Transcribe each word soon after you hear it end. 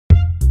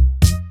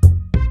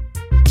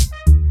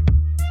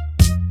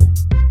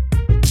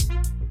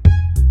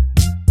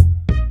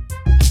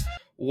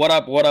What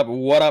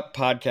up,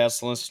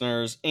 podcast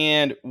listeners?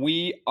 And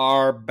we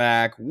are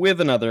back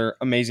with another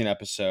amazing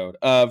episode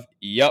of,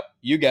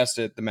 you guessed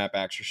it, the Matt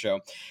Baxter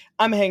Show.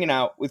 I'm hanging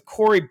out with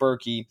Corey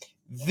Berkey,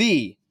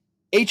 the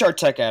HR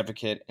tech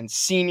advocate and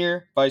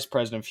senior vice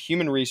president of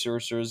human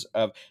resources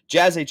of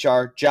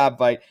JazzHR,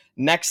 JobVite,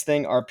 Next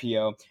Thing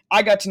RPO.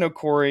 I got to know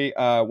Corey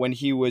when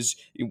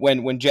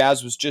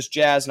Jazz was just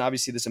Jazz, and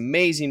obviously this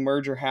amazing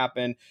merger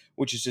happened,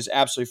 which is just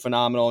absolutely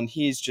phenomenal. And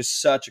he's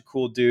just such a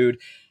cool dude.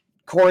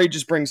 Corey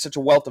just brings such a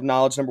wealth of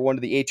knowledge, number one,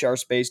 to the HR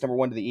space, number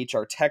one, to the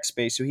HR tech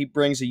space. So he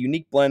brings a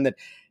unique blend that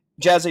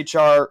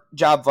JazzHR,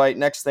 JobVite,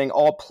 Next Thing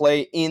all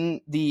play in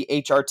the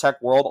HR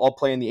tech world, all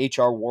play in the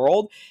HR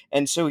world.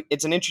 And so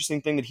it's an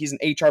interesting thing that he's an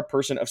HR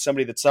person of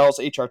somebody that sells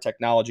HR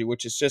technology,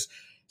 which is just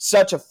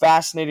such a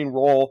fascinating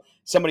role.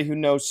 Somebody who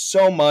knows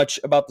so much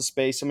about the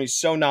space, somebody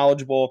so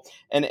knowledgeable,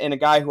 and a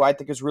guy who I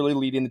think is really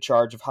leading the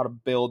charge of how to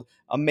build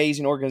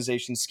amazing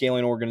organizations,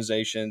 scaling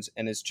organizations,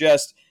 and is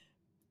just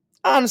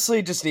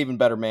honestly just an even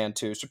better man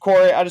too. So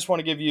Corey, I just want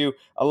to give you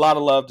a lot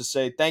of love to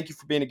say thank you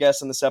for being a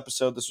guest on this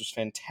episode. This was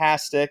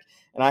fantastic,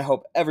 and I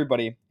hope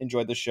everybody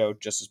enjoyed the show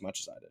just as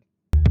much as I did.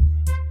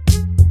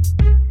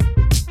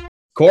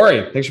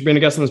 Corey, thanks for being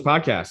a guest on this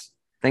podcast.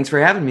 Thanks for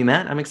having me,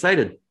 Matt. I'm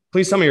excited.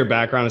 Please tell me your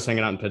background is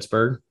hanging out in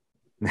Pittsburgh.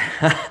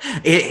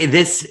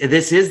 This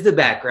is the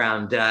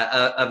background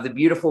of the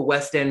beautiful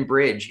West End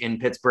Bridge in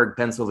Pittsburgh,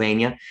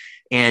 Pennsylvania.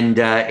 And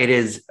it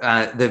is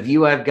the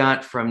view I've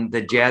got from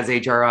the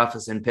JazzHR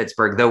office in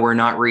Pittsburgh, though we're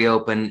not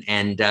reopened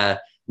and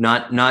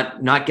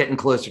not getting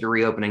closer to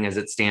reopening as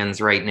it stands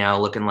right now,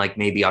 looking like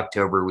maybe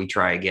October we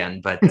try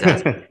again. But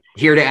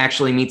here to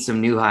actually meet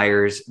some new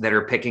hires that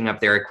are picking up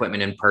their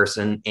equipment in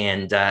person.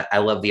 And I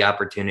love the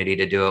opportunity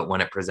to do it when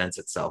it presents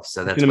itself.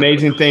 So that's an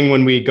amazing thing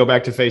when we go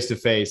back to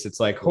face-to-face. It's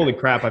like, holy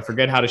crap, I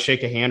forget how to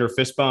shake a hand or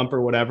fist bump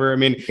or whatever. I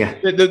mean,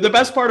 the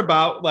best part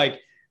about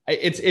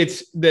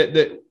it's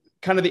the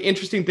kind of the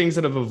interesting things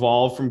that have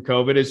evolved from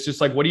COVID is just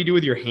like, what do you do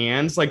with your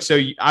hands? Like, so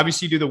you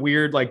obviously do the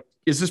weird, like,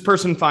 is this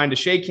person fine to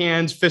shake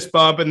hands, fist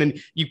bump? And then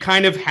you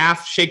kind of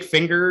half shake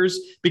fingers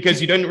because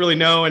you didn't really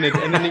know.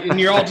 And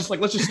you're all just like,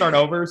 let's just start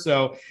over.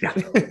 So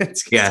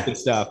it's good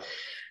stuff.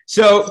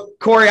 So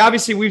Corey,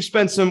 obviously we've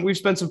spent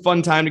some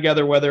fun time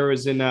together, whether it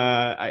was in,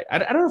 I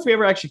don't know if we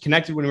ever actually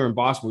connected when we were in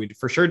Boston. We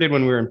for sure did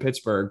when we were in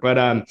Pittsburgh, but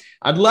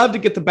I'd love to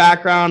get the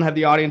background, have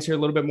the audience hear a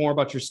little bit more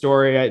about your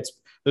story.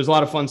 There's a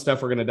lot of fun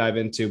stuff we're going to dive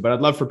into, but I'd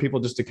love for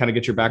people just to kind of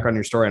get your background,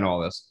 your story, and all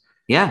this.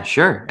 Yeah,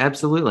 sure.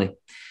 Absolutely.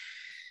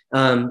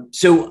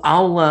 So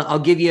I'll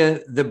give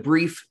you the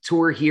brief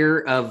tour here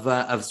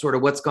of sort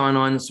of what's gone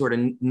on sort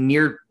of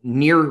near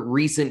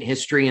recent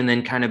history. And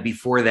then kind of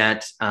before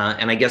that,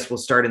 and I guess we'll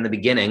start in the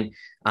beginning.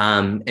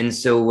 And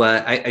so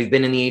I've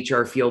been in the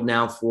HR field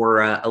now for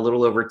a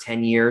little over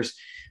 10 years.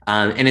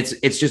 And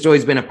it's just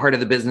always been a part of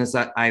the business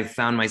that I've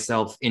found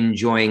myself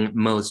enjoying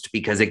most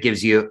because it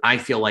gives you, I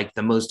feel like,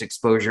 the most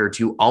exposure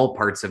to all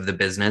parts of the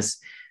business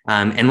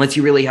and lets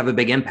you really have a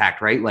big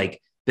impact, right?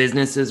 Like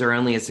businesses are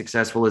only as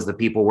successful as the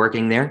people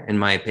working there, in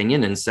my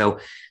opinion. And so,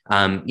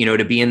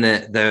 to be in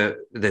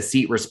the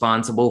seat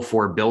responsible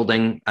for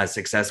building a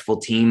successful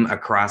team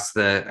across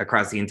the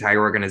entire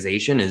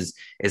organization is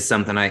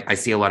something I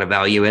see a lot of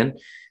value in.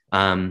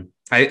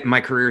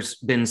 My career's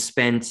been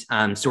spent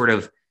sort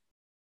of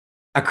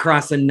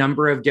across a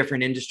number of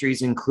different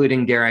industries,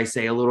 including, dare I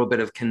say, a little bit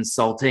of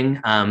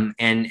consulting.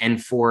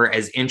 And for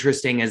as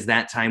interesting as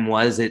that time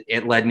was,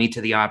 it led me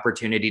to the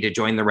opportunity to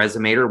join the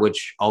Resumator,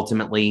 which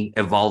ultimately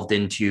evolved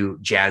into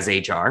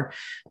JazzHR.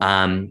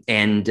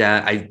 And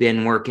I've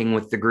been working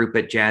with the group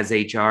at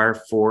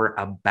JazzHR for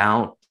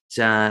about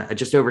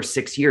just over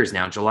 6 years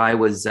now. July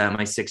was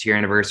my 6-year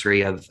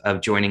anniversary of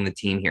joining the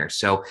team here.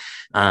 So,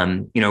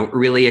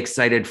 really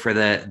excited for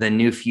the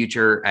new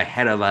future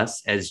ahead of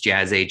us as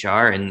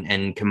JazzHR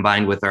and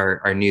combined with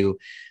our new,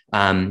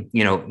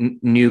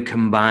 new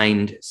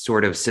combined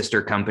sort of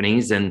sister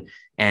companies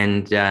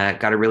and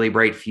got a really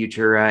bright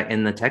future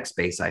in the tech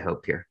space, I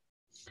hope here.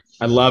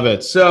 I love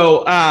it.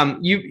 So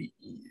you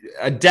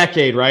a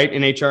decade, right?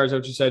 In HR, is that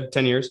what you said?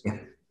 10 years? Yeah.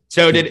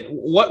 So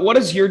what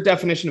is your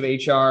definition of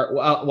HR?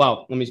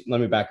 Well,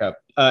 let me back up.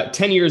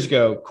 10 years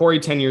ago, Corey,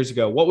 10 years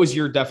ago, what was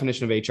your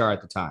definition of HR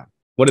at the time?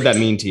 What did that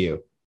mean to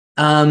you?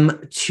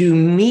 To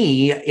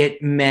me,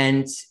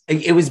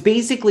 it was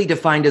basically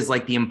defined as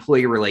like the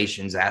employee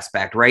relations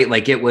aspect, right?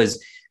 Like it was,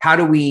 how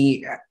do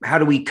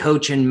we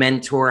coach and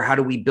mentor? How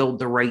do we build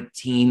the right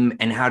team?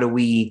 And how do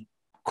we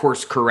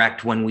course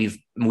correct when we've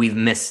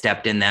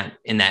misstepped in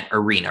that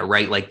arena,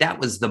 right? Like that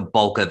was the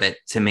bulk of it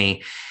to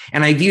me.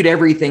 And I viewed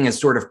everything as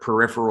sort of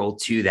peripheral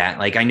to that.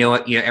 Like I know,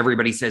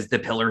 everybody says the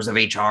pillars of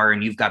HR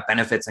and you've got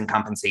benefits and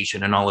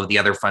compensation and all of the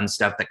other fun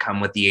stuff that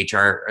come with the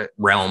HR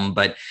realm.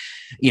 But,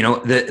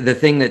 the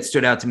thing that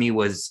stood out to me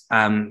was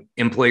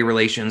employee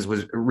relations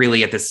was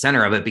really at the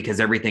center of it because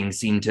everything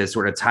seemed to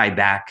sort of tie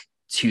back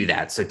to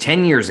that. So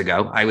 10 years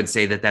ago, I would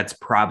say that that's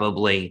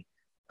probably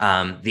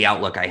the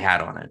outlook I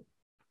had on it.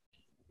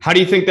 How do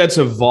you think that's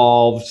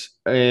evolved?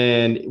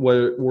 And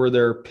were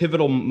there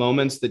pivotal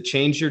moments that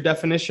changed your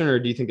definition, or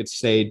do you think it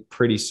stayed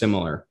pretty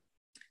similar?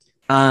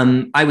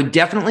 I would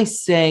definitely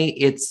say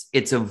it's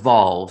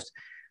evolved.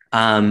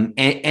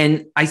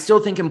 And I still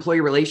think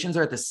employee relations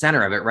are at the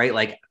center of it, right?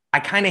 Like I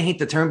kind of hate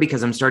the term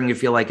because I'm starting to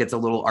feel like it's a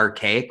little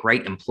archaic,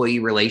 right? Employee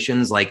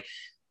relations, like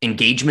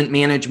engagement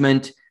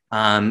management.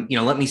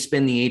 Let me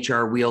spin the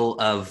HR wheel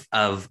of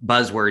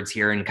buzzwords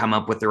here and come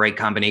up with the right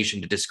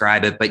combination to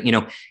describe it. But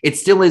it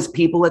still is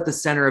people at the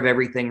center of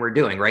everything we're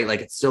doing, right?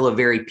 Like it's still a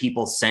very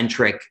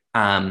people-centric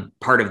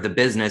part of the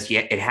business.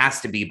 Yet it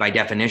has to be by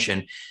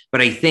definition.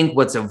 But I think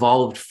what's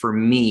evolved for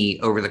me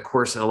over the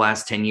course of the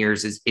last 10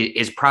 years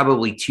is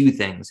probably two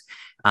things.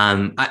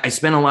 I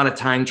spent a lot of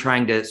time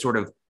trying to sort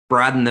of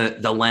broaden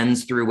the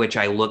lens through which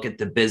I look at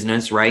the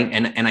business, right?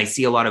 And I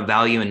see a lot of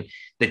value in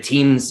the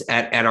teams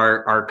at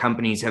our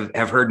companies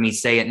have heard me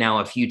say it now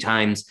a few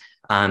times.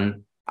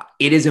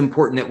 It is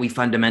important that we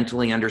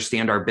fundamentally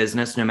understand our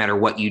business no matter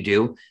what you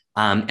do.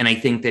 And I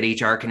think that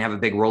HR can have a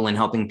big role in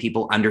helping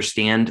people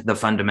understand the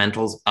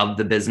fundamentals of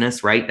the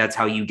business, right? That's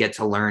how you get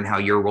to learn how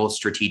your role is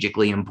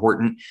strategically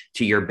important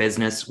to your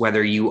business,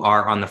 whether you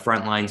are on the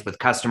front lines with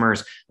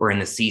customers or in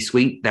the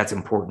C-suite, that's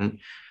important.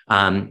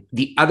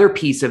 The other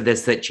piece of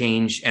this that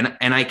changed,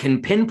 and I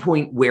can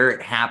pinpoint where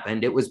it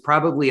happened. It was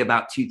probably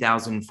about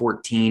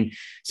 2014.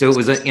 So it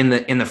was in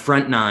the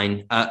front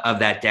nine of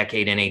that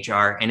decade in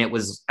HR. And it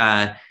was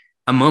a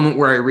moment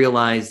where I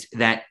realized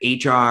that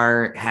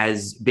HR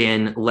has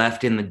been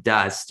left in the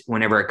dust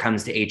whenever it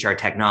comes to HR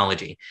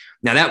technology.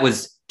 Now that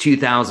was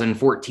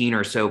 2014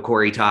 or so,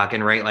 Corey,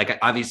 talking, right? Like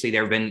obviously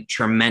there have been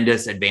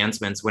tremendous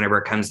advancements whenever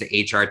it comes to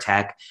HR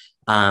tech.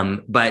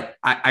 But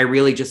I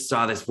really just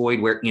saw this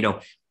void where,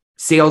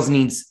 sales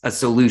needs a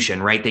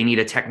solution, right? They need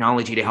a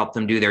technology to help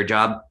them do their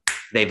job.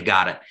 They've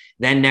got it.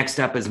 Then next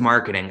up is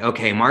marketing.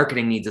 Okay,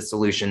 marketing needs a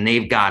solution.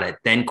 They've got it.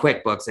 Then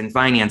QuickBooks and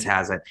finance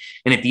has it.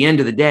 And at the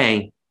end of the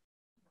day,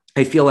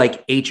 I feel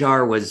like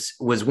HR was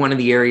one of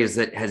the areas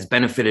that has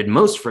benefited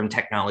most from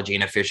technology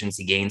and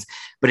efficiency gains,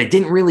 but it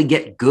didn't really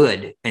get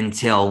good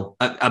until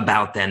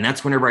about then.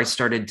 That's whenever I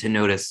started to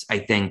notice, I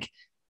think,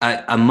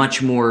 a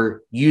much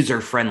more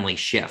user-friendly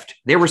shift.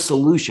 There were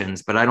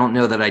solutions, but I don't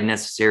know that I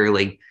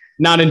necessarily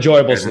not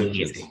enjoyable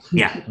solutions.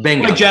 Yeah,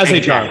 bingo. Like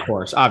JazzHR, of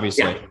course,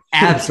 obviously. Yeah,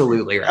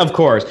 absolutely right. Of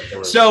course.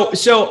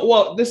 So,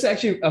 well, this is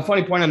actually a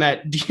funny point on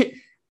that.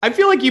 I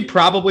feel like you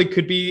probably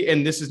could be,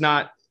 and this is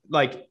not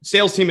like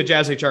sales team at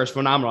JazzHR is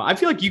phenomenal. I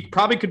feel like you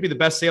probably could be the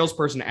best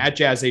salesperson at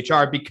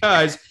JazzHR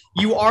because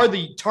you are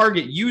the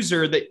target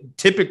user that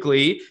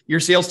typically your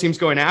sales team's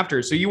going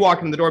after. So you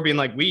walk in the door being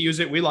like, we use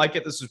it, we like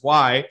it, this is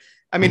why.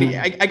 I mean,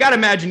 I got to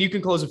imagine you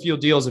can close a few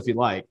deals if you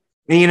like.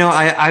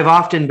 I've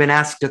often been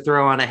asked to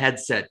throw on a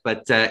headset,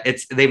 but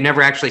they've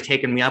never actually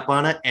taken me up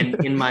on it. And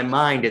in my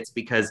mind, it's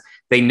because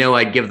they know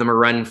I'd give them a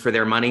run for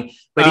their money.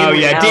 But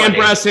Dan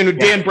Bresson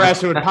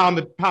would pound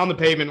the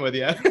pavement with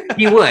you.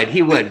 He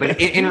would.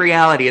 But in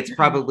reality, it's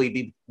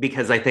probably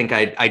because I think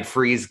I'd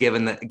freeze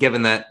given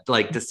the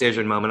like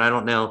decision moment. I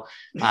don't know,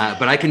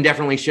 but I can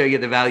definitely show you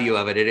the value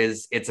of it.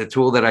 It's a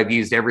tool that I've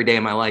used every day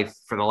of my life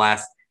for the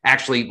last.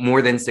 Actually,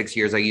 more than 6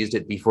 years. I used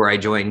it before I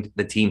joined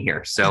the team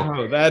here.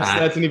 So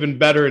that's an even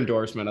better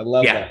endorsement. I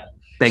love that.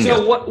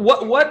 Bingo. So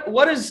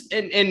what is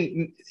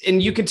and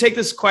you can take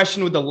this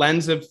question with the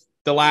lens of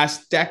the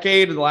last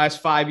decade, or the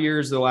last 5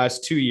 years, the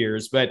last 2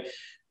 years, but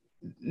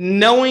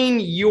knowing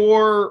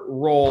your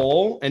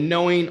role and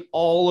knowing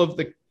all of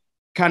the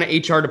kind of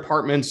HR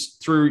departments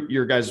through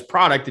your guys'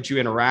 product that you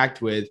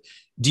interact with,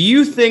 do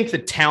you think the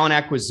talent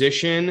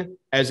acquisition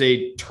as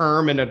a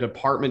term in a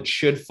department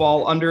should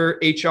fall under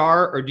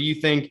HR? Or do you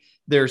think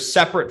they're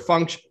separate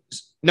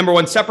functions? Number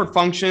one, separate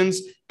functions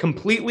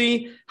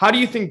completely. How do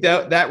you think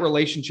that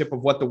relationship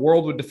of what the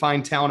world would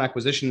define talent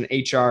acquisition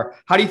and HR,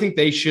 how do you think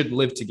they should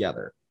live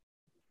together?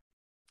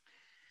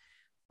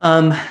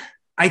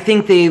 I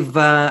think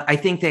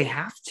they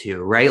have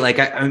to, right? Like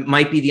it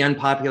might be the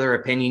unpopular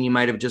opinion. You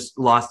might have just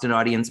lost an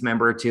audience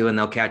member or two and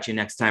they'll catch you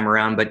next time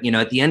around. But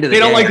at the end of the day,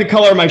 they don't like the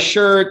color of my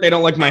shirt. They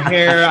don't like my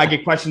hair. I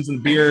get questions in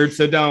the beard.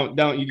 So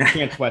you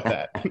can't sweat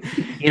that.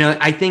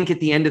 I think at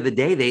the end of the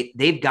day,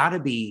 they've got to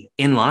be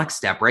in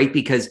lockstep, right?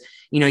 Because,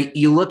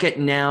 you look at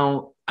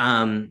now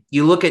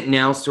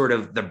sort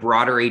of the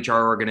broader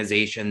HR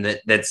organization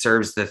that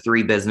serves the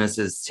three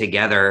businesses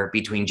together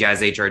between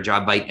JazzHR,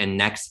 JobBite, and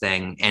Next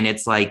Thing. And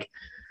it's like,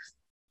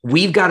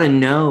 we've got to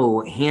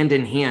know hand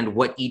in hand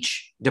what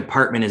each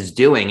department is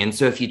doing. And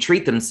so if you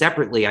treat them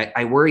separately,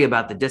 I worry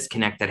about the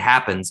disconnect that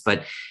happens.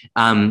 But,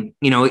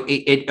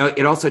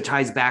 it also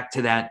ties back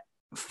to that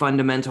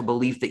fundamental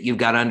belief that you've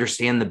got to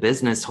understand the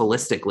business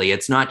holistically.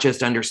 It's not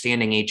just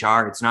understanding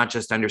HR. It's not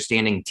just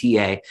understanding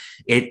TA.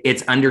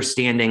 It's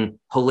understanding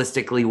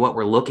holistically what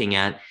we're looking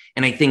at.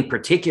 And I think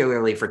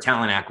particularly for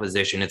talent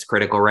acquisition, it's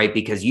critical, right?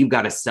 Because you've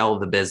got to sell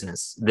the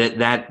business.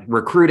 That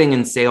recruiting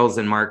and sales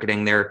and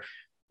marketing, they're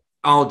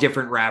all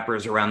different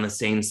wrappers around the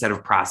same set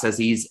of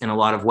processes in a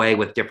lot of way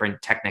with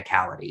different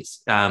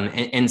technicalities.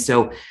 And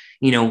so,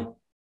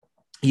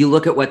 you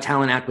look at what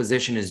talent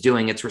acquisition is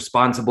doing, it's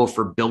responsible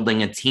for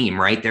building a team,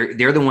 right?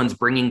 They're the ones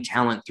bringing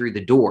talent through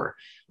the door.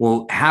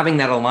 Well, having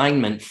that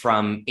alignment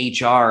from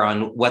HR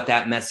on what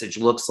that message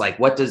looks like,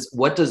 what does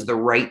the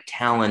right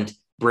talent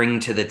bring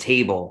to the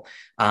table?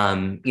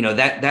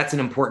 That's an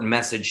important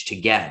message to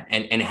get,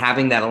 and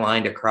having that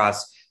aligned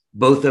across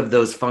both of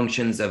those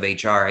functions of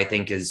HR, I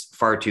think, is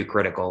far too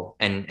critical.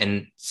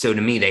 And so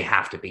to me, they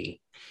have to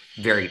be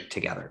very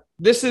together.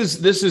 This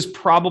is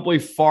probably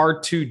far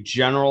too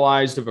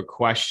generalized of a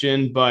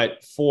question,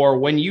 but for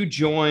when you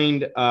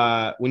joined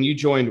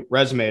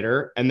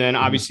Resumator, and then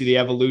obviously the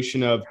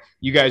evolution of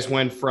you guys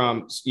went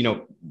from,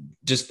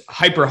 just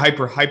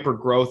hyper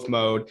growth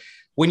mode.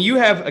 When you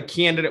have a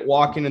candidate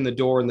walking in the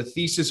door and the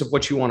thesis of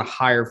what you want to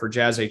hire for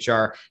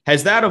JazzHR,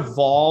 has that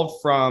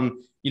evolved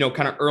from,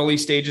 kind of early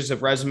stages of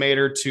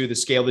Resumator to the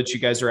scale that you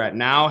guys are at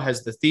now?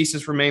 Has the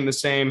thesis remained the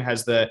same?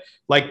 Has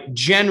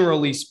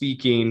generally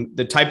speaking,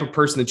 the type of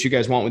person that you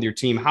guys want with your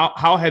team,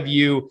 how have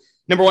you,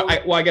 number one,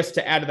 I guess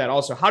to add to that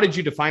also, how did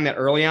you define that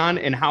early on,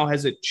 and how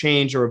has it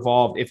changed or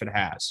evolved if it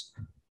has?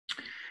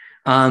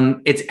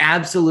 It's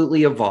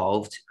absolutely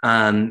evolved.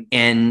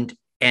 And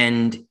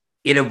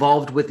it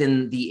evolved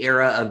within the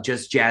era of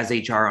just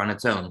JazzHR on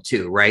its own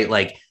too, right?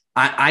 Like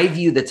I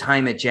view the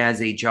time at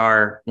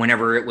JazzHR,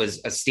 whenever it was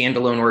a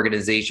standalone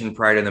organization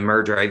prior to the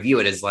merger, I view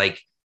it as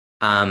like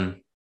 2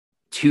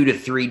 to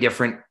 3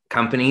 different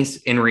companies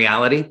in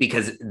reality,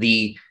 because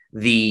the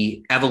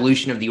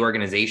evolution of the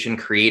organization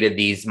created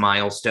these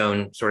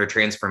milestone sort of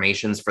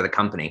transformations for the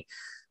company.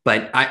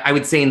 But I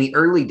would say in the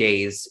early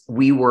days,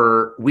 we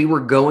were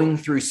going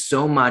through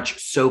so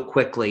much so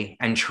quickly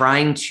and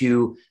trying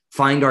to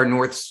find our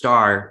North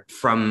Star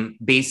from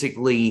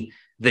basically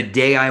the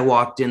day I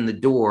walked in the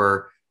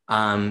door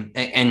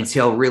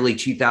until really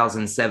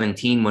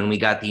 2017, when we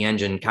got the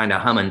engine kind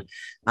of humming.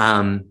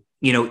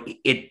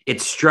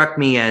 It struck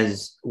me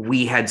as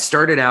we had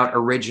started out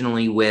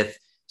originally with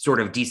sort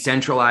of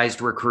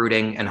decentralized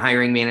recruiting, and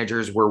hiring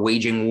managers were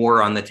waging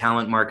war on the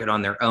talent market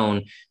on their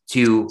own,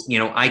 to,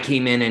 I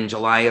came in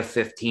July of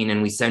 15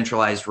 and we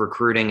centralized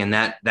recruiting, and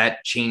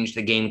that changed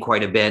the game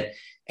quite a bit.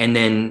 And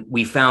then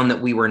we found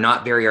that we were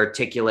not very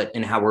articulate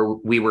in how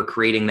we were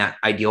creating that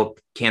ideal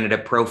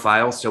candidate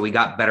profile. So we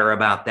got better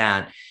about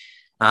that.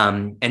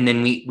 And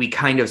then we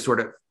kind of sort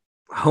of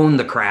honed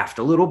the craft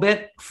a little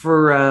bit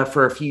for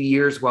a few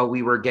years while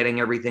we were getting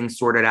everything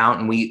sorted out.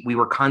 And we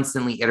were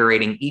constantly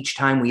iterating each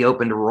time we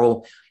opened a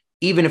role.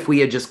 Even if we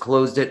had just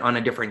closed it on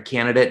a different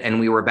candidate and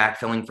we were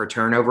backfilling for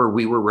turnover,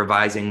 we were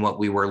revising what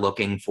we were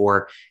looking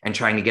for and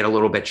trying to get a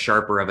little bit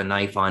sharper of a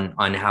knife on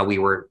how we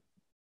were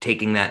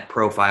taking that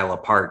profile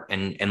apart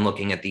and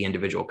looking at the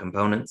individual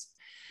components.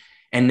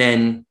 And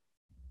then,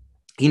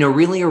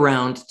 really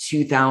around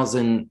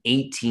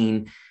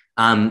 2018,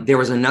 there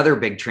was another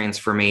big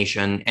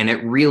transformation, and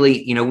it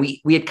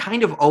really, we had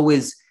kind of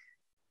always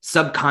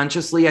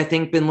subconsciously, I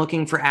think, been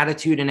looking for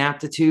attitude and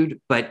aptitude,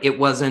 but it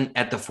wasn't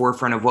at the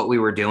forefront of what we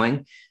were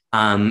doing.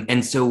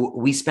 And so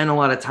we spent a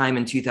lot of time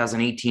in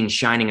 2018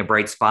 shining a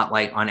bright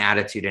spotlight on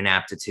attitude and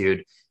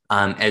aptitude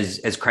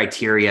as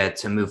criteria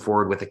to move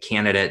forward with a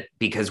candidate,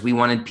 because we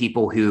wanted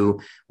people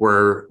who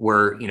were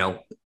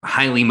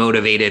highly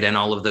motivated and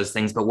all of those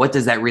things. But what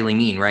does that really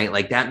mean, right?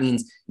 Like, that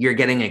means you're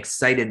getting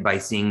excited by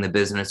seeing the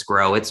business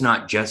grow. It's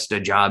not just a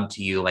job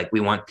to you. Like, we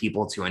want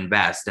people to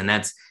invest, and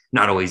that's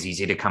not always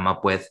easy to come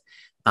up with.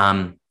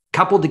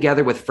 Coupled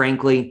together with,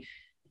 frankly,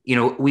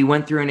 we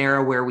went through an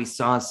era where we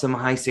saw some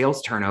high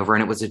sales turnover,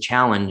 and it was a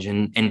challenge.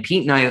 And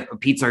Pete's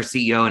our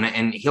CEO,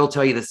 and he'll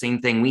tell you the same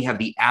thing. We have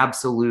the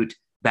absolute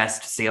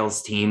best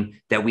sales team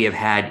that we have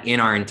had in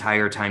our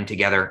entire time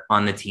together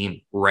on the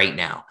team right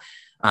now.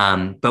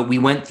 But we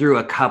went through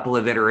a couple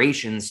of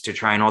iterations to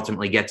try and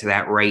ultimately get to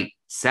that right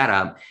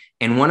setup.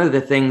 And one of the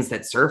things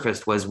that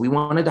surfaced was we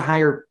wanted to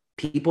hire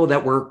people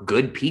that were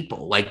good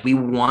people. Like, we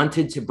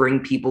wanted to bring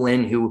people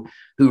in who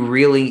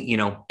really,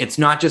 it's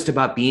not just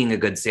about being a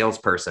good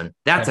salesperson.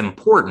 That's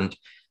important,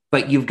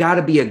 but you've got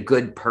to be a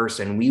good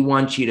person. We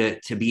want you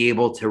to be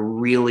able to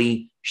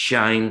really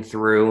shine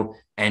through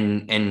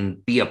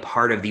and be a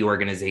part of the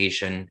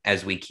organization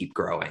as we keep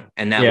growing.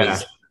 And that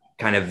was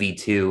kind of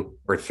V2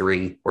 or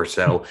 3 or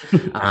so.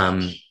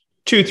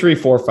 2, 3,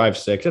 4, 5,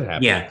 6. It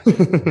happens. Yeah,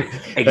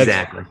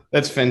 exactly.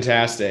 That's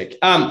fantastic.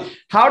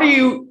 How do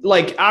you,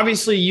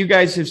 obviously you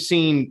guys have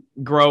seen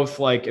growth,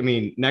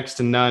 next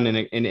to none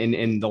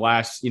in the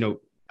last,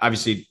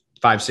 obviously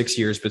 5-6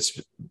 years, but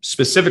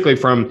specifically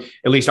from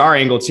at least our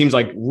angle, it seems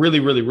like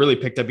really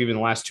picked up even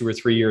the last 2 or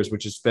 3 years,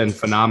 which has been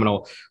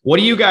phenomenal. What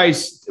do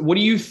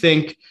you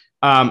think,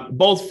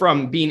 both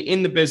from being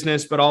in the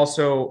business, but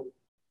also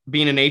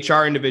being an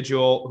HR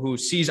individual who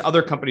sees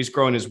other companies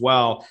growing as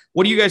well?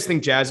 What do you guys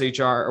think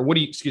JazzHR, or what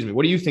do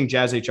you think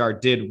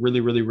JazzHR did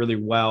really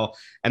well?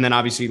 And then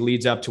obviously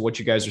leads up to what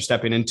you guys are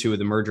stepping into with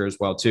the merger as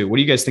well too. What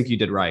do you guys think you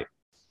did right?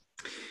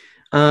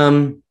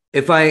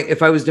 If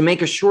I was to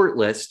make a short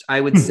list,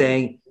 I would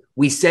say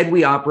we said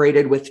we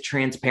operated with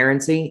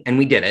transparency, and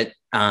we did it.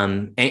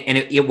 And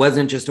it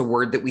wasn't just a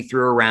word that we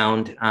threw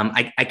around.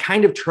 I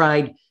kind of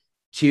tried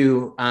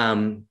to,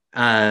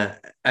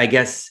 I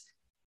guess,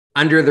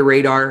 under the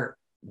radar,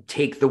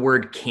 take the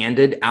word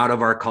candid out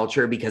of our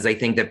culture, because I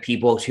think that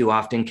people too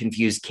often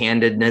confuse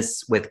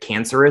candidness with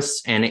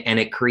cancerous, and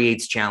it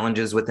creates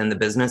challenges within the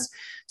business.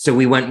 So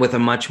we went with a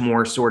much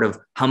more sort of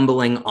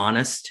humbling,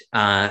 honest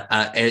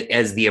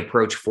as the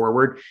approach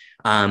forward.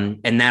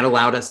 And that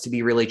allowed us to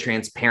be really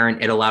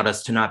transparent. It allowed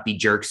us to not be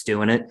jerks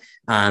doing it.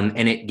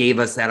 And it gave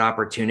us that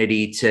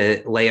opportunity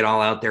to lay it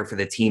all out there for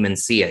the team and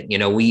see it. You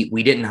know,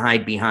 we didn't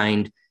hide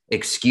behind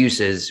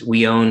excuses.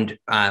 We owned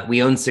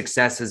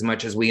success as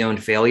much as we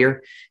owned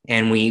failure.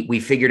 And we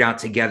figured out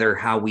together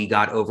how we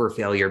got over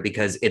failure,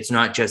 because it's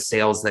not just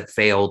sales that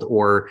failed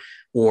or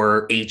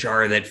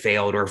HR that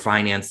failed or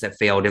finance that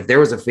failed. If there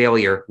was a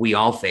failure, we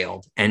all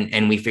failed.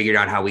 And we figured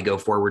out how we go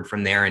forward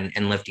from there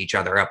and lift each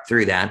other up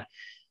through that.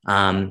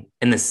 And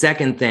the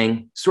second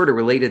thing, sort of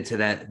related to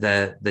that,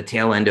 the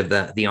tail end of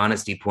the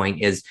honesty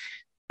point, is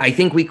I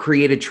think we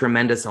created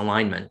tremendous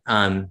alignment.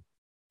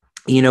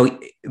 You know,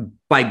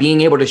 by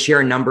being able to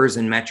share numbers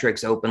and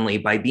metrics openly,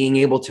 by being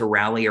able to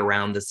rally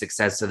around the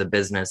success of the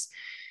business,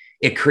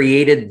 it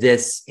created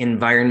this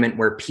environment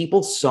where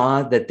people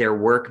saw that their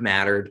work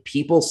mattered.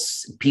 People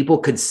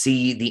could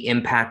see the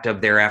impact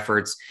of their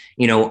efforts.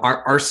 You know,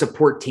 our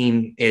support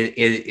team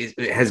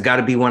has got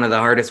to be one of the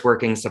hardest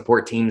working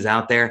support teams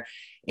out there.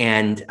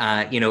 And,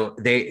 you know,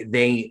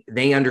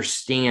 they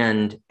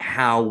understand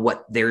how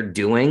what they're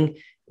doing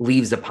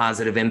leaves a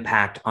positive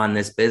impact on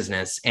this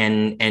business.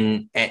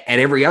 And at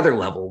every other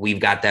level, we've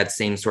got that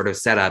same sort of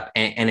setup.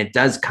 And it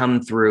does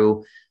come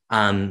through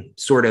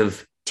sort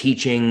of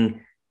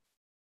teaching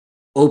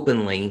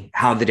openly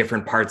how the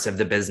different parts of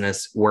the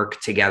business work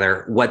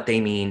together, what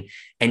they mean.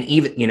 And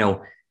even, you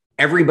know,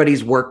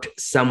 everybody's worked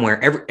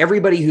somewhere.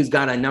 Everybody who's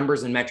got a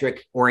numbers and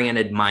metric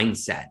oriented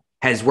mindset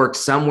has worked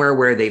somewhere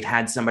where they've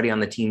had somebody on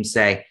the team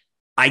say,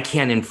 I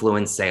can't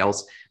influence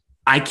sales.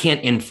 I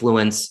can't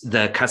influence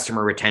the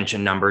customer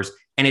retention numbers.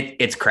 And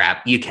it's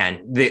crap. You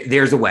can.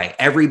 There's a way.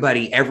 Every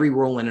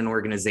role in an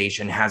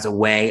organization has a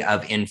way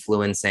of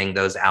influencing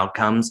those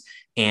outcomes.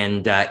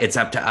 And it's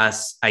up to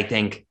us. I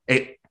think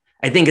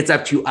it's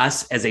up to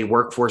us as a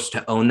workforce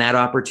to own that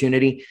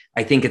opportunity.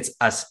 I think it's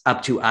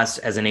up to us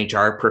as an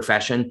HR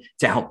profession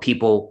to help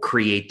people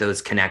create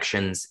those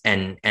connections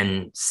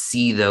and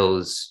see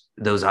those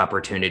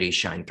opportunities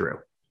shine through.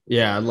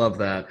 Yeah, I love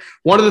that.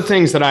 One of the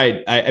things that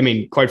I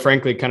mean, quite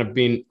frankly, kind of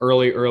being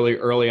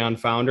early on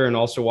founder and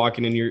also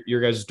walking in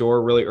your guys'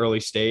 door really early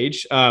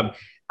stage.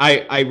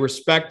 I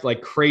respect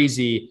like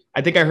crazy.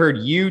 I think I heard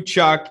you,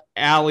 Chuck,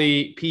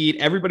 Allie, Pete,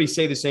 everybody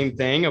say the same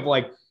thing of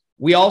like,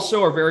 we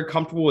also are very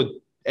comfortable with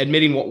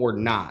admitting what we're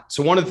not.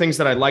 So one of the things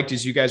that I liked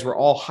is you guys were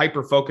all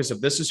hyper focused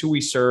of this is who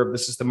we serve.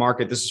 This is the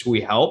market. This is who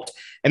we helped.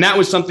 And that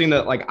was something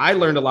that like I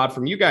learned a lot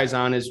from you guys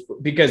on, is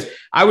because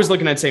I was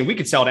looking at saying we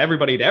could sell to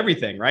everybody, to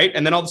everything. Right.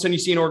 And then all of a sudden you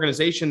see an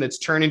organization that's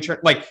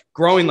like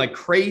growing like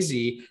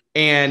crazy.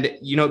 And,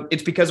 you know,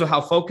 it's because of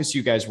how focused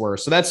you guys were.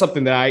 So that's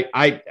something that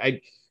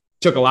I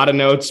took a lot of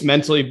notes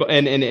mentally,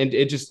 and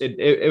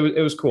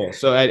it was cool.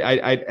 So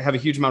I have a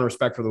huge amount of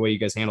respect for the way you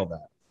guys handled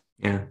that.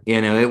 Yeah. You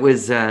know,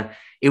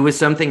 it was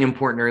something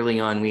important early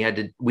on. We had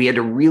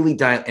to really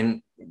dial,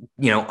 and,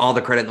 you know, all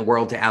the credit in the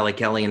world to Allie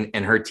Kelly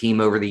and her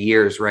team over the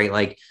years, right?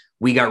 Like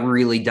we got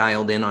really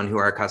dialed in on who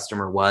our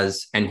customer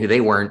was and who they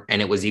weren't.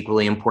 And it was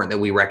equally important that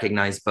we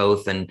recognize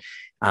both. And,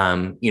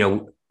 you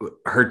know,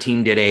 her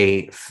team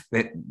did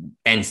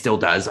and still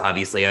does,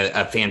 obviously,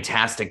 a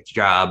fantastic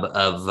job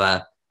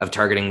of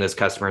targeting those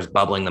customers,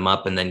 bubbling them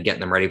up, and then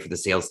getting them ready for the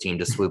sales team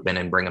to swoop in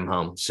and bring them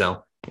home.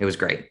 So it was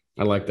great.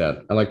 I like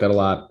that. I like that a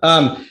lot.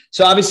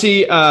 So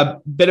obviously a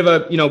bit of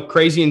a, you know,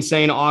 crazy,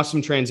 insane,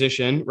 awesome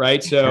transition,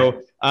 right?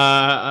 So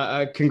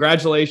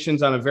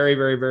congratulations on a very,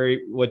 very,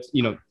 very,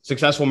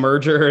 successful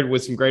merger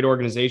with some great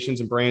organizations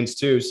and brands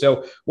too.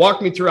 So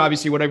walk me through,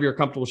 obviously, whatever you're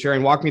comfortable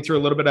sharing, walk me through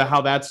a little bit of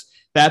how that's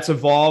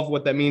evolved,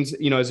 what that means,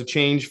 you know, as a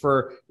change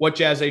for what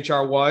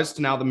JazzHR was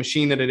to now the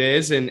machine that it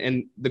is,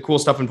 and the cool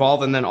stuff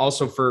involved. And then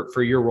also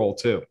for your role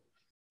too.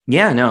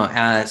 Yeah,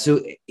 no.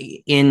 So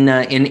in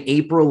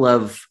April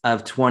of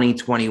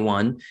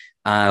 2021,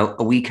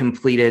 we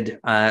completed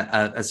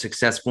a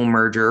successful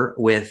merger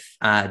with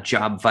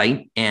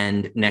JobVite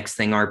and Next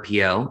Thing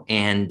RPO,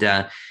 and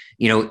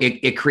you know,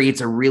 it creates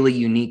a really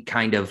unique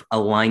kind of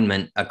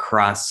alignment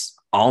across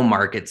all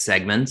market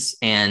segments,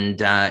 and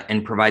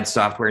provides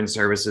software and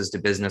services to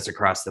business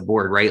across the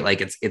board, right?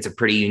 Like it's a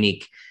pretty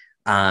unique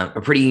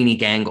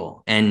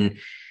angle.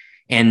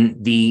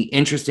 And the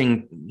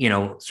interesting, you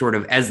know, sort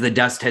of as the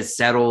dust has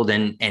settled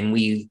and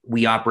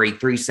we operate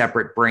three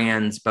separate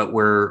brands, but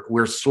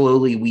we're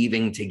slowly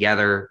weaving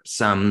together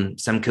some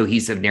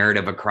cohesive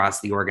narrative across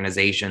the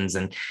organizations.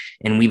 And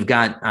we've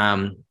got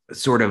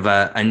sort of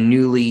a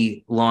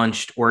newly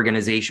launched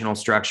organizational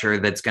structure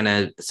that's going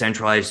to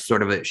centralize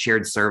sort of a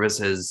shared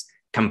services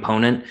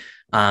component.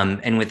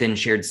 And within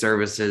shared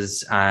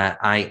services,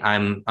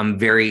 I'm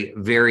very,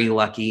 very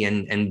lucky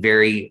and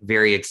very,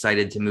 very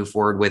excited to move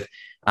forward with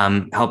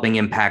helping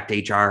impact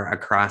HR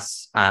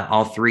across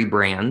all three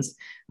brands.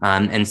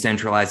 and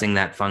centralizing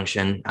that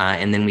function.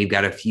 And then we've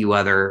got a few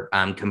other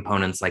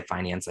components like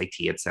finance, IT,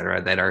 et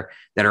cetera,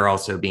 that are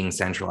also being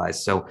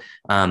centralized. So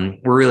we're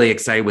really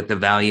excited with the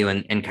value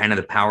and kind of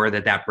the power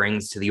that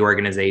brings to the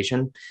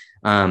organization.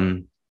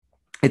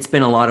 It's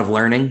been a lot of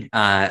learning.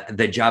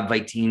 The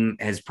JobVite team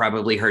has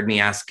probably heard me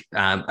ask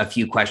a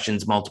few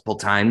questions multiple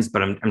times,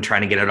 but I'm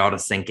trying to get it all to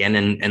sink in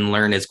and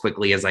learn as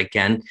quickly as I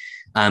can.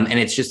 And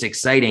it's just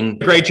exciting.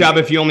 Great job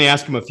if you only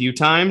ask them a few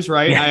times,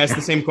 right? Yeah. I asked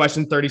the same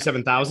question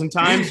 37,000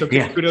 times. So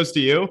kudos to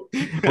you.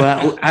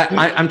 Well,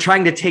 I'm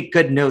trying to take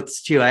good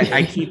notes too.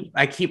 I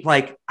keep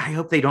like, I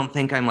hope they don't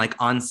think I'm like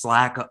on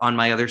Slack on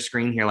my other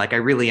screen here. Like I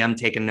really am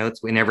taking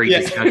notes in every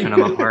discussion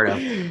I'm a part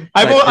of.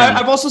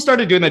 I've also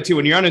started doing that too.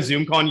 When you're on a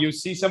Zoom call and you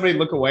see somebody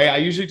look away, I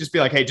usually just be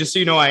like, hey, just so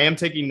you know, I am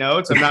taking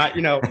notes. I'm not,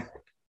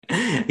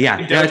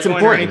 yeah, no, it's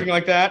important. Or anything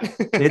like that.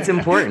 It's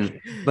important.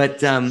 But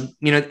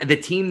the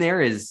team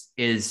there is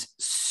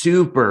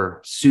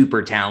super,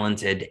 super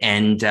talented.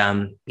 And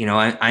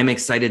I'm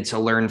excited to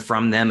learn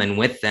from them and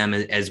with them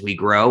as we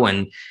grow.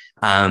 And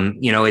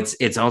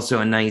it's also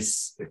a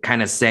nice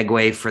kind of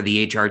segue for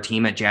the HR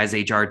team at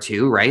JazzHR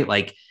too, right?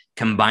 Like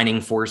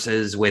combining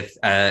forces with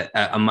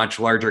a much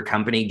larger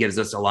company gives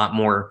us a lot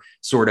more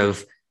sort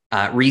of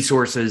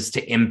resources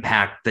to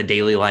impact the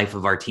daily life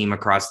of our team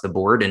across the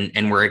board.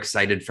 And we're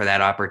excited for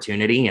that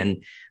opportunity.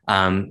 And,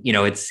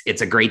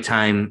 it's a great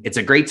time. It's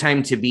a great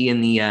time to be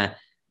in the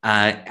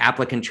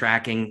applicant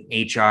tracking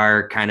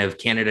HR kind of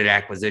candidate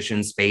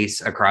acquisition space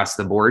across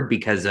the board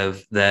because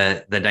of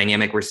the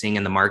dynamic we're seeing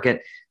in the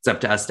market. It's up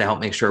to us to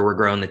help make sure we're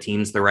growing the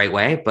teams the right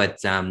way. But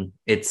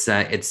it's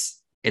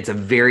a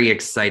very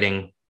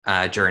exciting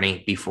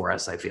journey before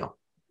us, I feel.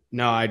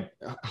 No, I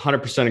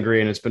 100%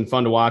 agree. And it's been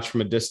fun to watch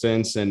from a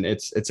distance and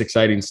it's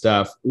exciting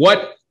stuff.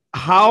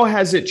 How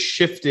has it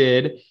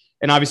shifted?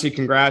 And obviously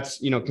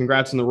congrats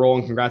on the role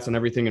and congrats on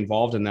everything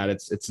involved in that.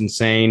 It's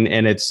insane.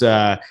 And it's,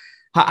 how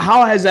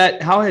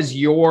has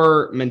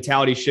your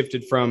mentality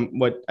shifted from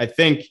what I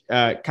think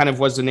kind of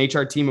was an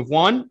HR team of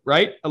one,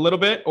 right? A little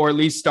bit, or at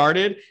least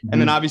started. Mm-hmm.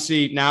 And then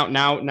obviously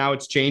now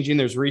it's changing.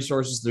 There's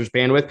resources, there's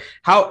bandwidth.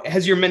 How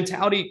has your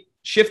mentality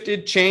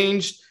shifted,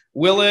 changed?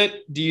 Will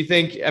it? Do you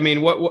think? I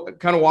mean, what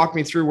kind of walk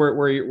me through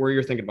where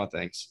you're thinking about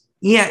things?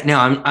 Yeah, no,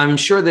 I'm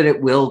sure that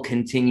it will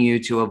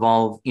continue to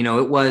evolve.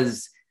 It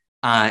was,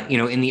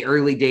 in the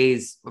early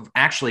days of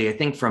actually, I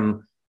think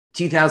from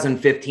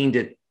 2015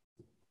 to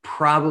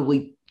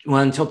probably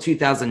until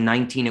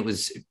 2019, it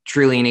was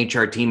truly an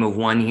HR team of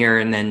one here,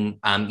 and then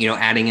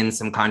adding in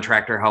some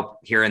contractor help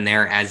here and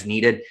there as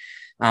needed.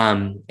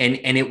 And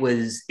it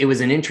was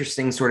an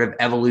interesting sort of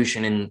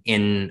evolution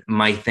in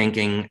my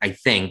thinking, I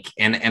think,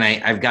 and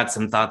I've got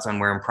some thoughts on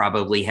where I'm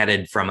probably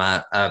headed from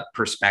a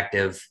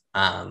perspective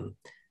kind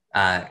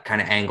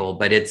of angle,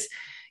 but it's,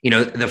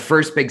 the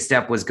first big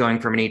step was going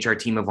from an HR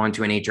team of one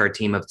to an HR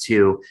team of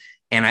two.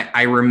 And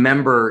I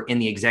remember in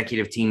the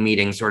executive team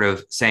meeting sort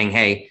of saying,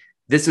 hey,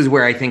 this is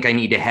where I think I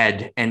need to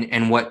head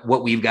and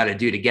what we've got to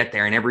do to get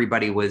there. And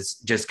everybody was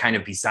just kind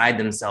of beside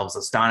themselves,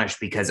 astonished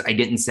because I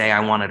didn't say I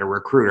wanted a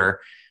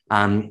recruiter.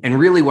 And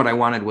really what I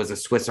wanted was a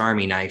Swiss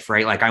Army knife,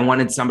 right? Like I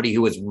wanted somebody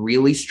who was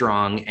really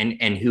strong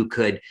and who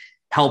could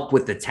help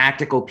with the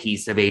tactical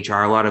piece of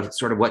HR, a lot of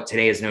sort of what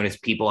today is known as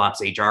people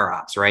ops, HR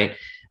ops, right?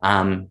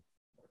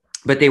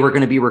 But they were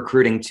going to be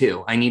recruiting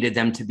too. I needed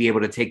them to be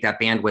able to take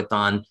that bandwidth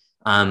on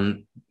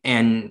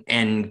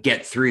and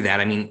get through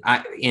that. I mean,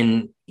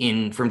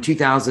 from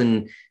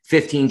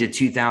 2015 to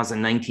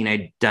 2019,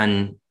 I'd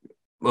done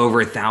over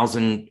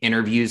 1,000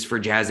 interviews for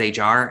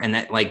JazzHR, and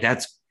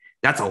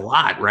that's a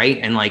lot, right?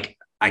 And like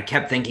I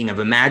kept thinking of,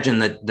 imagine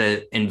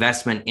the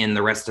investment in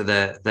the rest of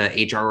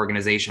the HR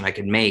organization I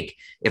could make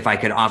if I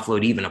could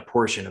offload even a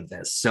portion of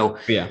this. So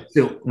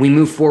we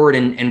moved forward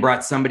and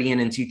brought somebody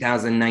in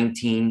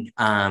 2019,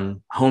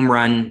 home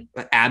run,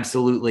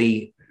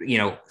 absolutely,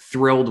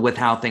 thrilled with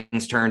how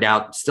things turned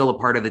out, still a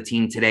part of the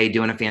team today,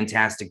 doing a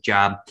fantastic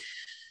job.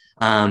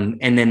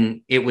 And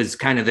then it was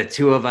kind of the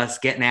two of us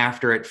getting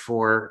after it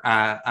for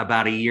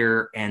about a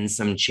year and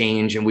some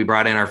change. And we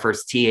brought in our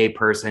first TA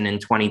person in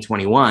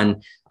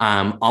 2021.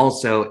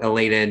 Also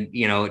elated,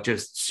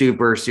 just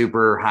super,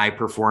 super high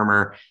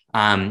performer.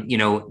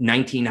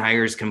 19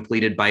 hires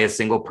completed by a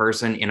single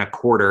person in a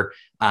quarter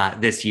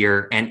this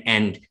year.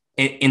 And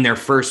in their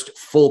first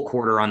full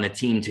quarter on the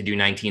team to do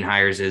 19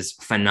 hires is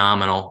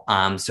phenomenal.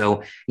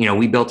 So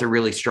we built a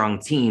really strong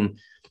team.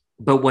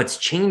 But what's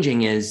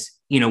changing is,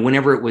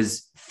 whenever it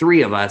was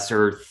three of us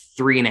or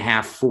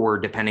 3.5, 4,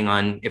 depending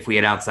on if we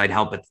had outside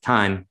help at the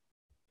time,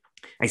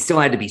 I still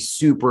had to be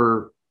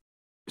super,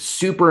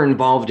 super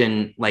involved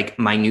in like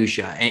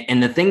minutia.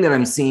 And the thing that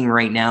I'm seeing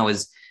right now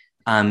is,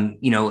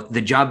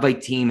 the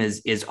JobVite team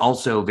is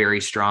also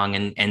very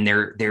strong and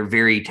they're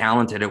very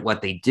talented at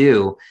what they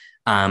do.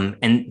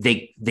 And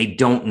they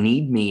don't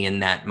need me in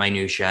that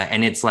minutia.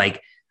 And it's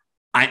like,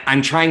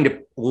 I'm trying to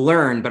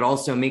learn, but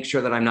also make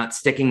sure that I'm not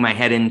sticking my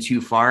head in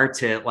too far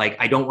to like,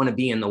 I don't want to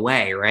be in the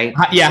way. Right.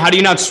 Yeah. How do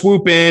you not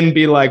swoop in,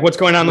 be like, what's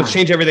going on? Let's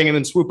change everything and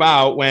then swoop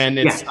out when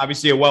it's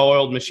obviously a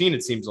well-oiled machine,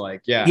 it seems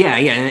like. Yeah. Yeah.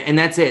 Yeah. And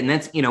that's it. And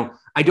that's,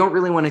 I don't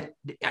really want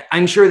to,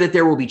 I'm sure that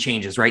there will be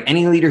changes, right?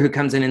 Any leader who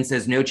comes in and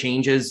says no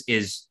changes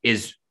is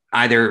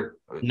either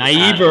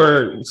naive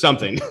or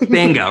something.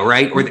 Bingo.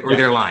 Right. Or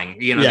they're lying,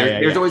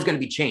 there's always going to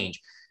be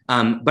change.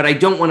 But I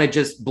don't want to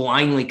just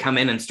blindly come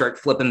in and start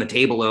flipping the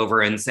table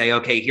over and say,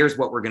 okay, here's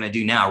what we're going to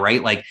do now,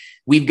 right? Like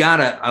we've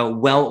got a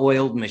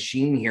well-oiled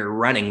machine here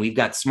running. We've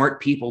got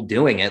smart people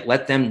doing it.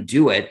 Let them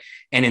do it.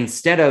 And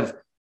instead of,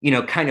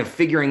 kind of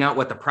figuring out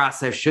what the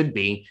process should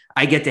be,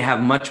 I get to have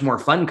much more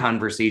fun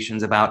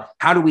conversations about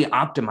how do we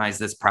optimize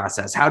this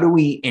process? How do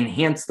we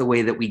enhance the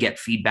way that we get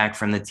feedback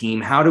from the team?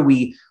 How do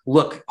we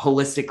look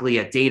holistically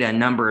at data,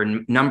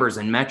 numbers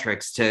and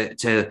metrics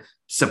to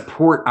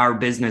support our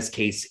business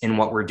case in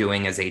what we're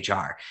doing as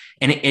HR.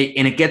 And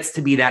it gets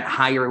to be that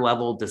higher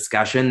level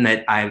discussion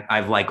that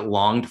I've like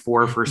longed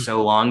for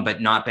so long, but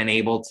not been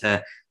able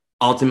to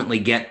ultimately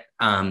get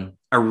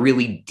a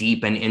really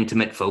deep and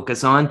intimate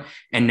focus on.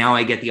 And now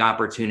I get the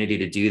opportunity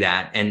to do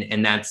that.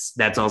 And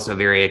that's also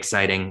very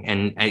exciting.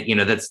 And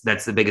that's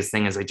the biggest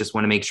thing is I just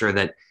want to make sure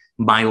that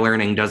my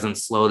learning doesn't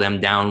slow them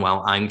down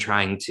while I'm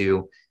trying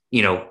to,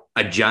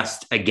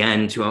 adjust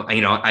again to,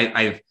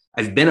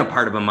 I've been a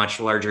part of a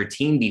much larger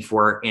team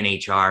before in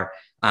HR.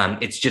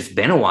 It's just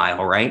been a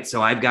while, right?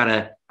 So I've got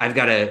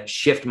to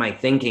shift my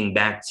thinking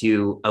back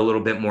to a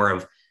little bit more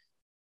of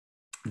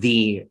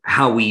the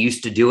how we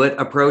used to do it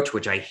approach,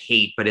 which I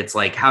hate, but it's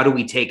like, how do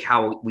we take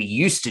how we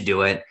used to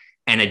do it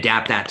and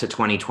adapt that to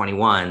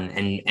 2021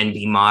 and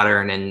be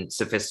modern and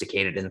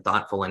sophisticated and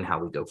thoughtful in how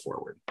we go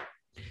forward.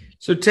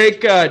 So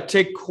take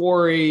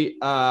Corey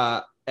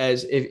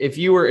as if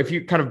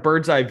you kind of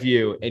bird's eye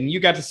view and you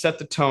got to set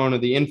the tone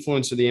of the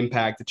influence or the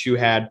impact that you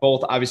had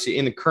both obviously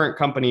in the current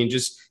company and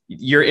just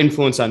your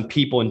influence on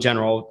people in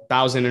general,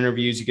 1,000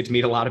 interviews, you get to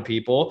meet a lot of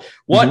people.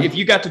 What, if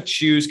you got to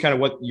choose kind of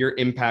what your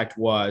impact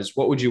was,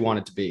 what would you want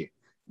it to be?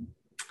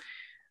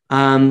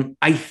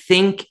 I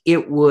think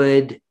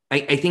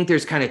I think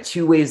there's kind of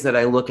two ways that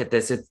I look at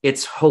this.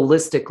 It's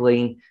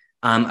holistically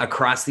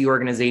across the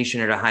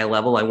organization at a high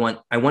level.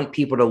 I want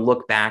people to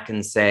look back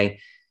and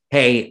say,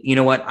 hey, you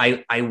know what?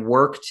 I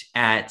worked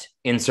at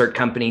insert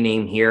company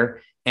name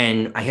here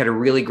and I had a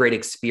really great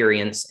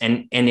experience.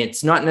 And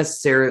it's not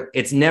necessarily,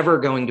 it's never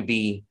going to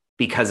be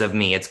because of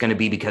me. It's going to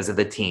be because of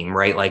the team,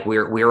 right? Like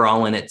we're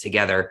all in it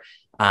together.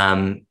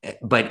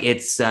 But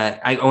it's,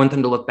 I want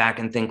them to look back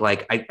and think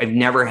like, I've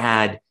never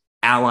had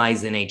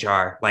allies in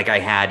HR like I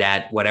had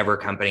at whatever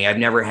company. I've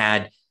never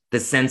had the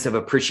sense of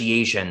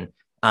appreciation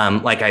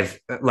like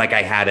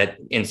I had at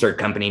insert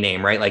company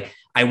name, right? Like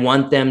I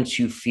want them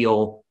to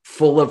feel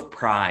full of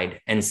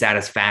pride and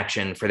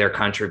satisfaction for their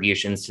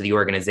contributions to the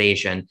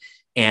organization.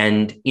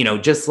 And,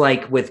 just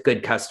like with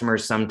good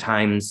customers,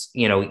 sometimes,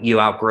 you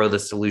outgrow the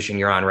solution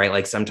you're on, right?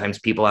 Like sometimes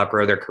people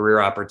outgrow their career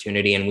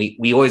opportunity and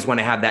we always want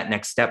to have that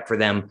next step for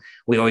them.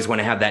 We always want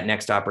to have that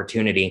next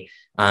opportunity.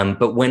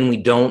 But when we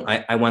don't,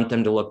 I want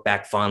them to look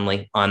back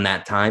fondly on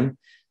that time.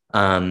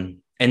 And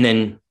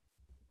then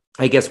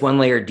I guess one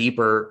layer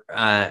deeper,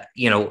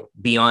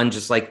 beyond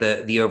just like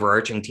the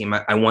overarching team,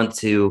 I want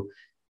to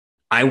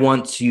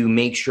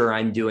make sure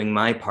I'm doing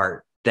my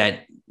part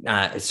that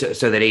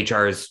so that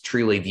HR is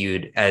truly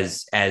viewed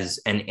as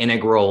an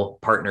integral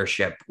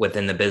partnership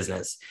within the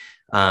business.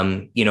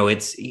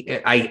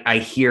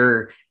 I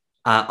hear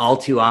all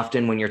too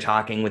often when you're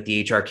talking with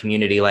the HR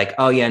community, like,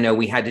 oh yeah, no,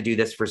 we had to do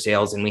this for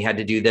sales and we had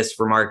to do this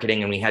for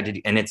marketing and we had to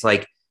do, and it's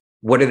like,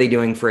 what are they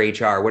doing for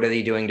HR? What are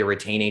they doing to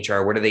retain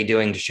HR? What are they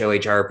doing to show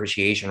HR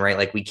appreciation, right?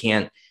 Like we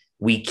can't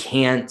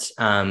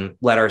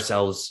let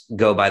ourselves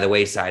go by the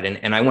wayside.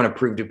 And I want to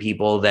prove to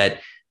people that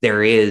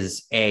there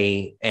is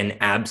an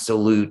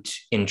absolute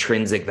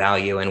intrinsic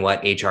value in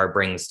what HR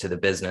brings to the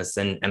business.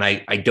 And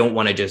I don't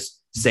want to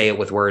just say it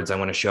with words. I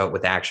want to show it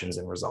with actions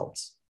and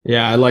results.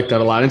 Yeah, I like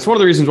that a lot. And it's one of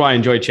the reasons why I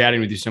enjoy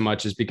chatting with you so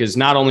much is because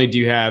not only do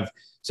you have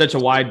such a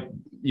wide,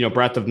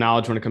 breadth of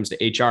knowledge when it comes to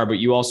HR, but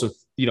you also,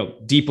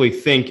 deeply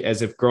think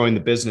as if growing the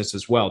business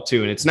as well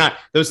too. And it's not,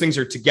 those things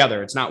are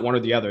together. It's not one or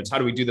the other. It's how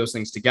do we do those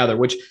things together,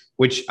 which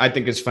I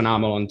think is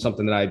phenomenal and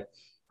something that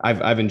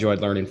I've enjoyed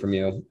learning from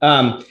you.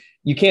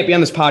 You can't be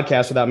on this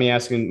podcast without me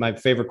asking my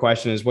favorite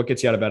question is what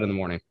gets you out of bed in the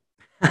morning?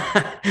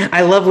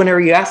 I love whenever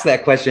you ask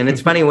that question.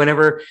 It's funny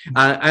whenever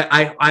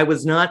I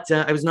was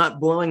not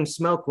blowing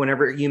smoke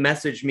whenever you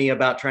messaged me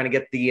about trying to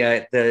get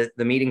the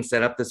meeting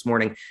set up this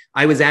morning.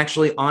 I was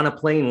actually on a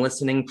plane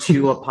listening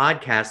to a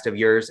podcast of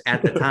yours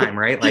at the time,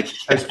 right? Like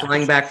I was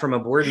flying back from a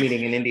board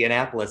meeting in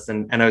Indianapolis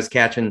and I was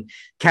catching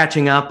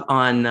up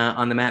on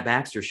the Matt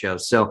Baxter show.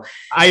 So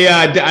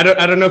I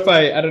don't know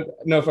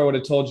if I would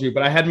have told you,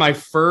 but I had my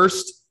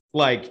first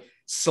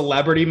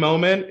celebrity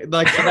moment,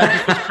 like I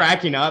just was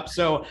cracking up.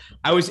 So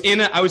I was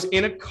in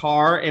a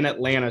car in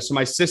Atlanta. So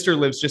my sister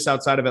lives just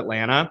outside of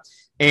Atlanta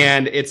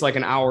and it's like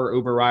an hour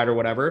Uber ride or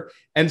whatever.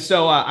 And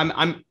so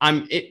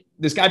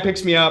this guy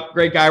picks me up,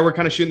 great guy. We're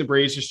kind of shooting the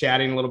breeze, just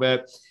chatting a little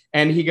bit.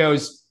 And he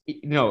goes,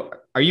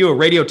 are you a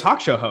radio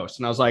talk show host?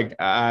 And I was like,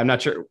 I'm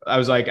not sure. I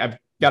was like, I've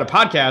got a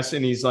podcast.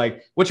 And he's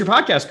like, what's your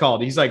podcast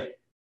called? He's like,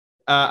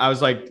 I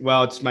was like,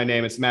 well, it's my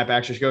name. It's the Matt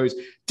Baxter Show. He goes,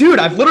 dude,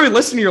 I've literally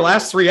listened to your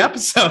last 3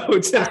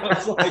 episodes. And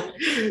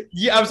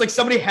I was like,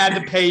 somebody had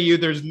to pay you.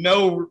 There's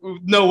no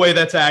way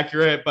that's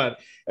accurate, but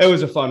it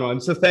was a fun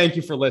one. So thank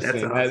you for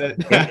listening.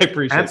 Awesome. I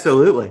appreciate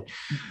it.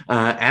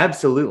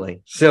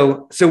 Absolutely.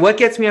 So what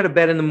gets me out of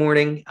bed in the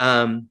morning?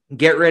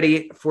 Get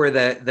ready for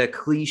the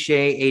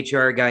cliche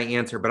HR guy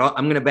answer, but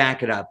I'm going to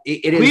back it up.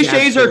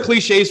 Cliches are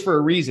cliches for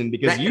a reason,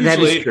 because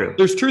usually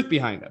there's truth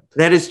behind it.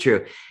 That is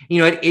true.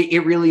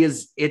 It really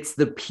is. It's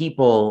the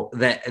people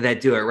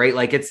that do it, right?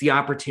 Like, it's the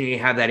opportunity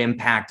to have that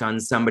impact on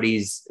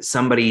somebody's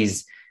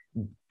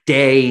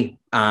day,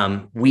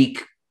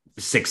 week,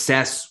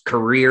 success,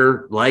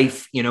 career,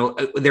 life.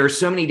 There are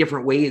so many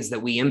different ways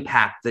that we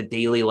impact the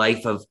daily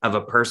life of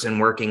a person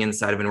working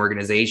inside of an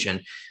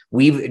organization.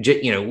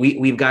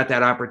 We've got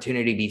that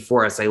opportunity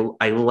before us.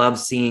 I love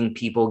seeing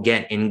people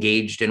get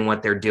engaged in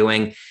what they're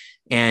doing.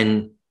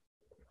 And,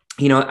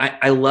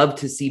 I love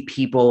to see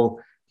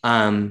people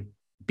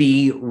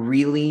be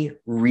really,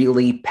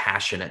 really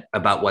passionate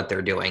about what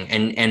they're doing.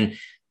 And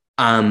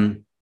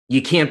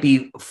you can't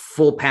be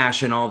full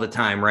passion all the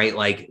time, right?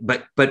 Like,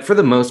 but for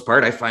the most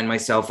part, I find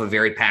myself a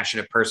very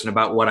passionate person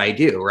about what I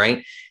do,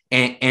 right?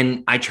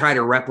 And I try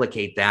to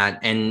replicate that,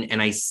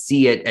 and I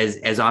see it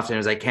as often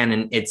as I can.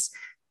 And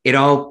it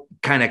all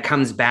kind of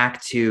comes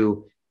back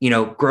to,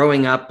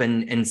 growing up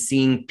and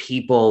seeing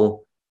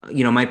people.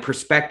 My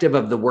perspective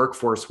of the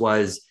workforce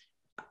was,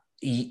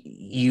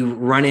 you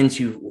run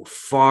into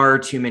far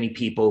too many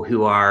people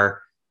who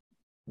are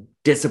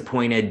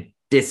disappointed,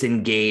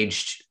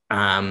 disengaged,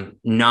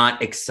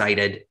 not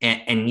excited.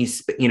 And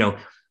you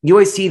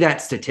always see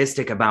that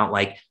statistic about,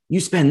 like, you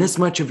spend this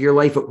much of your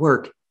life at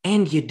work,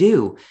 and you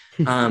do.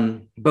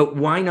 But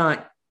why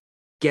not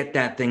get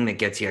that thing that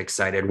gets you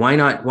excited? Why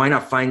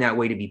not find that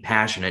way to be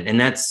passionate?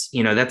 And that's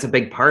a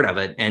big part of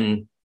it.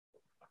 And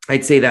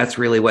I'd say that's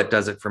really what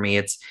does it for me.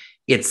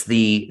 It's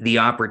the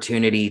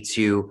opportunity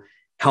to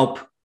help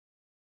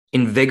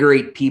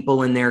invigorate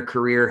people in their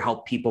career,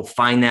 help people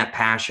find that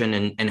passion,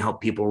 and help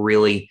people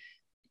really,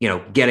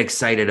 get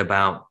excited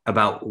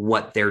about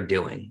what they're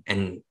doing,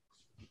 and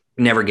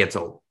never gets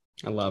old.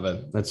 I love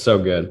it. That's so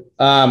good.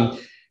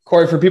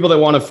 Corey, for people that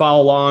want to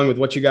follow along with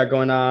what you got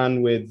going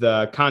on with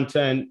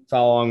content,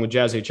 follow along with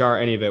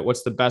JazzHR, any of it,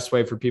 what's the best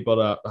way for people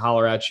to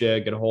holler at you,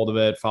 get a hold of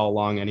it, follow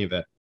along, any of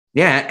it?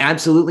 Yeah,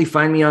 absolutely.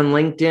 Find me on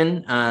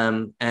LinkedIn.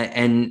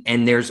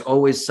 And there's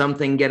always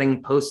something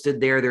getting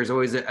posted there. There's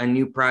always a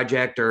new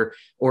project, or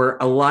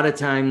a lot of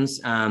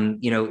times,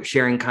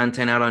 sharing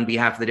content out on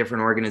behalf of the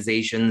different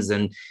organizations.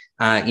 And,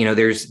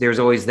 there's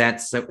always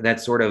that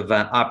sort of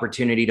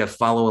opportunity to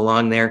follow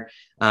along there.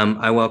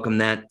 I welcome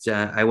that.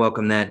 I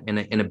welcome that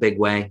in a big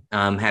way.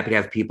 I'm happy to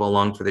have people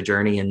along for the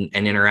journey and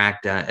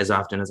interact as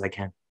often as I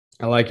can.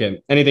 I like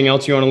it. Anything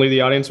else you want to leave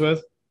the audience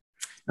with?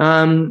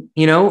 I'll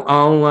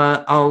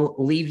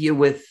leave you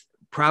with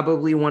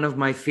probably one of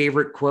my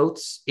favorite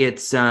quotes. It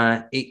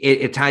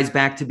ties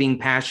back to being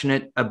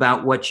passionate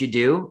about what you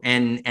do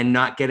and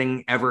not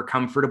getting ever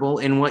comfortable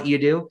in what you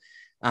do.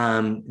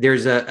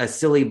 There's a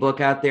silly book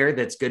out there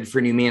that's good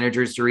for new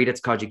managers to read. It's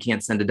called You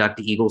Can't Send a Duck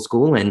to Eagle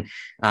School. And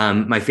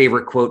my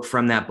favorite quote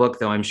from that book,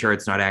 though I'm sure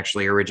it's not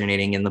actually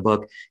originating in the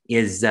book,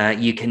 is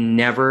you can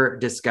never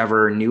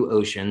discover new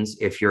oceans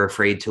if you're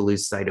afraid to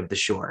lose sight of the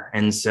shore.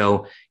 And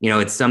so,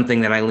 it's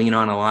something that I lean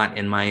on a lot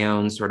in my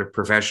own sort of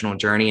professional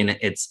journey. And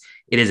it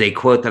is a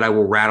quote that I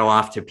will rattle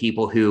off to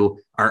people who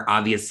are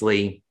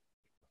obviously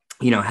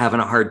having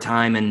a hard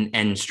time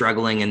and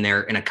struggling, and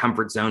they're in a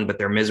comfort zone, but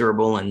they're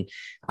miserable. And,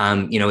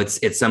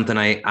 it's something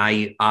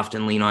I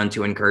often lean on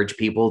to encourage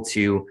people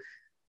to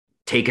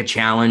take a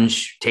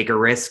challenge, take a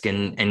risk,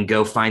 and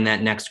go find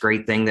that next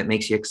great thing that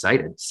makes you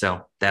excited.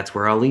 So that's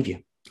where I'll leave you.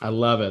 I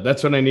love it.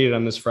 That's what I needed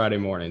on this Friday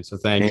morning. So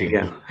thank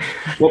you.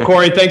 Well,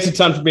 Corey, thanks a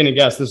ton for being a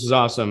guest. This was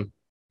awesome.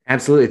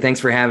 Absolutely. Thanks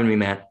for having me,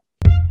 Matt.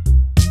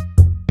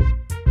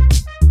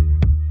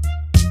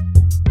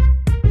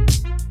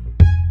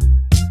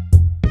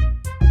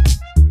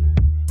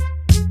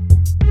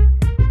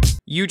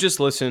 You just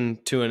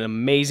listened to an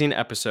amazing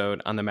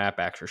episode on the Matt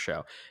Baxter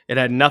Show. It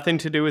had nothing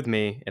to do with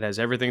me. It has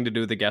everything to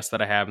do with the guests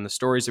that I have and the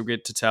stories that we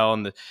get to tell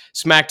and the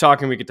smack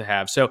talking we get to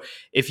have. So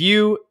if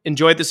you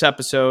enjoyed this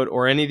episode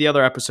or any of the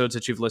other episodes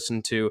that you've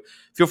listened to,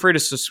 feel free to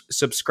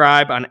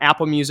subscribe on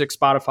Apple Music,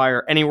 Spotify,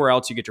 or anywhere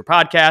else you get your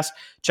podcast.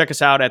 Check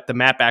us out at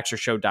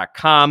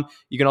themattbaxtershow.com.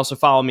 You can also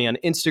follow me on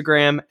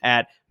Instagram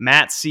at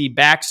Matt C.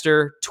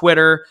 Baxter,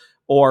 Twitter,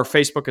 or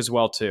Facebook as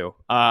well, too.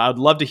 I'd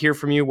love to hear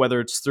from you, whether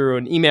it's through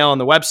an email on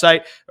the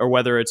website or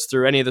whether it's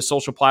through any of the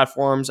social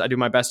platforms. I do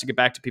my best to get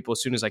back to people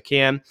as soon as I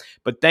can.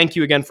 But thank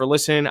you again for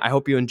listening. I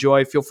hope you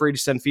enjoy. Feel free to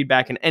send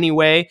feedback in any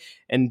way.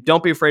 And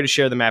don't be afraid to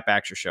share the Matt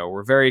Baxter Show.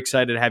 We're very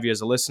excited to have you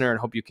as a listener and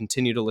hope you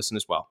continue to listen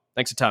as well.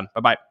 Thanks a ton.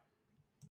 Bye-bye.